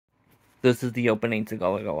This is the opening to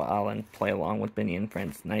Gullah Island. Play along with Binyah and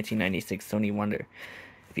Friends. 1996 Sony Wonder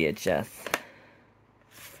VHS.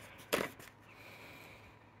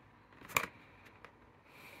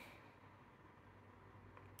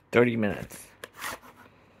 $30 minutes.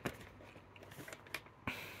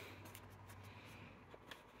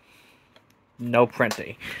 No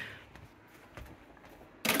printing.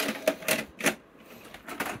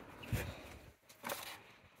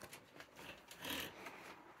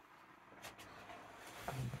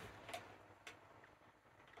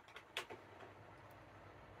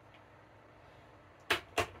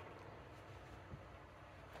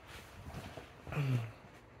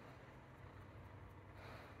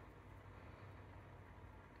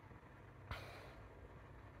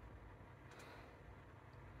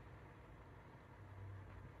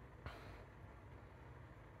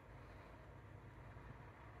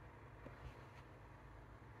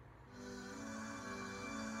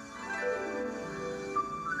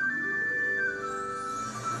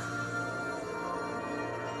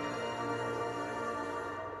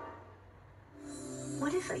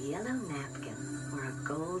 What if a yellow napkin were a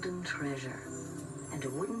golden treasure, and a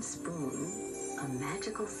wooden spoon a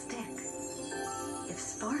magical stick? If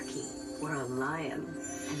Sparky were a lion,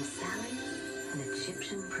 and Sally an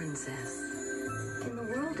Egyptian princess? In the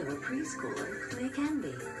world of a preschooler, they can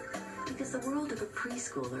be. Because the world of a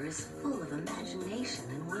preschooler is full of imagination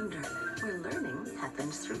and wonder, where learning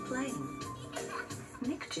happens through playing.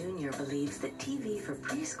 Nick Jr. believes that TV for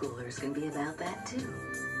preschoolers can be about that too.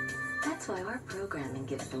 That's why our programming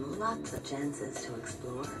gives them lots of chances to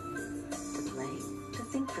explore, to play, to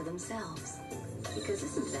think for themselves. Because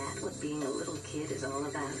isn't that what being a little kid is all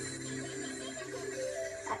about?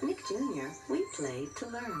 At Nick Jr., we play to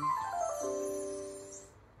learn.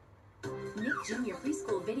 Nick Jr.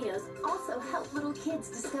 preschool videos also help little kids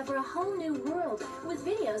discover a whole new world with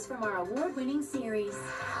videos from our award-winning series.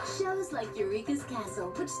 Shows like Eureka's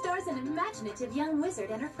Castle, which stars an imaginative young wizard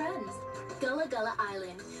and her friends. Gullah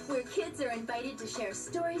Island, where kids are invited to share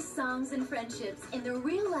stories, songs, and friendships in the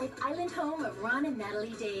real-life island home of Ron and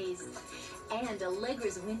Natalie Days. And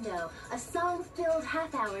Allegra's Window, a song-filled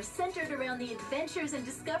half-hour centered around the adventures and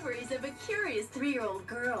discoveries of a curious 3-year-old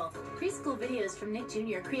girl. Preschool videos from Nick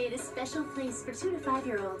Jr. create a special place for 2 to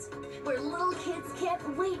 5-year-olds, where little kids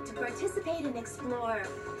can't wait to participate and explore.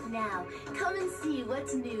 Now, come and see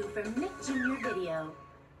what's new from Nick Jr. Video.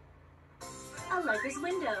 Allegra's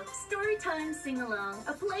Window, Storytime Sing-Along,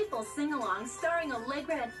 a playful sing-along starring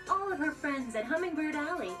Allegra and all of her friends at Hummingbird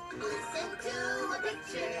Alley. Listen to a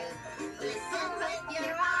picture, listen with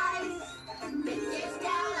your eyes. Pictures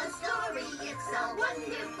tell a story, it's a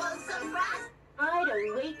wonderful surprise.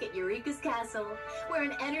 Ride awake at Eureka's Castle, where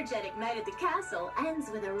an energetic night at the castle ends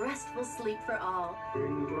with a restful sleep for all.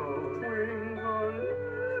 Twinkle, twinkle,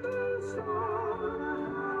 little star,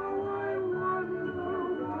 how I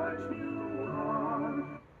wonder what you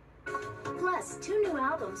are. Plus, 2 new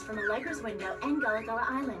albums from Allegra's Window and Gullah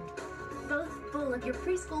Island, both full of your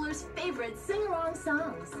preschoolers' favorite sing-along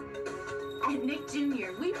songs. At Nick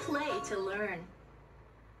Jr., we play to learn.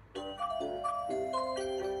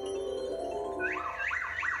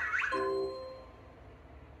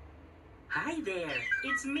 Hi there,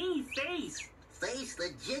 it's me, Face. Face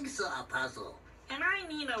the jigsaw puzzle. And I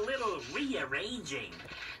need a little rearranging.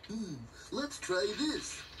 Let's try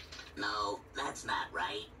this. No, that's not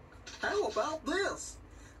right. How about this?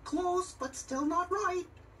 Close, but still not right.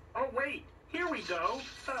 Oh, wait, here we go.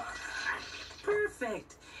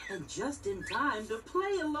 Perfect! And just in time to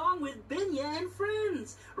play along with Binyah and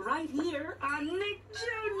Friends, right here on Nick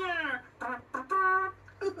Jr.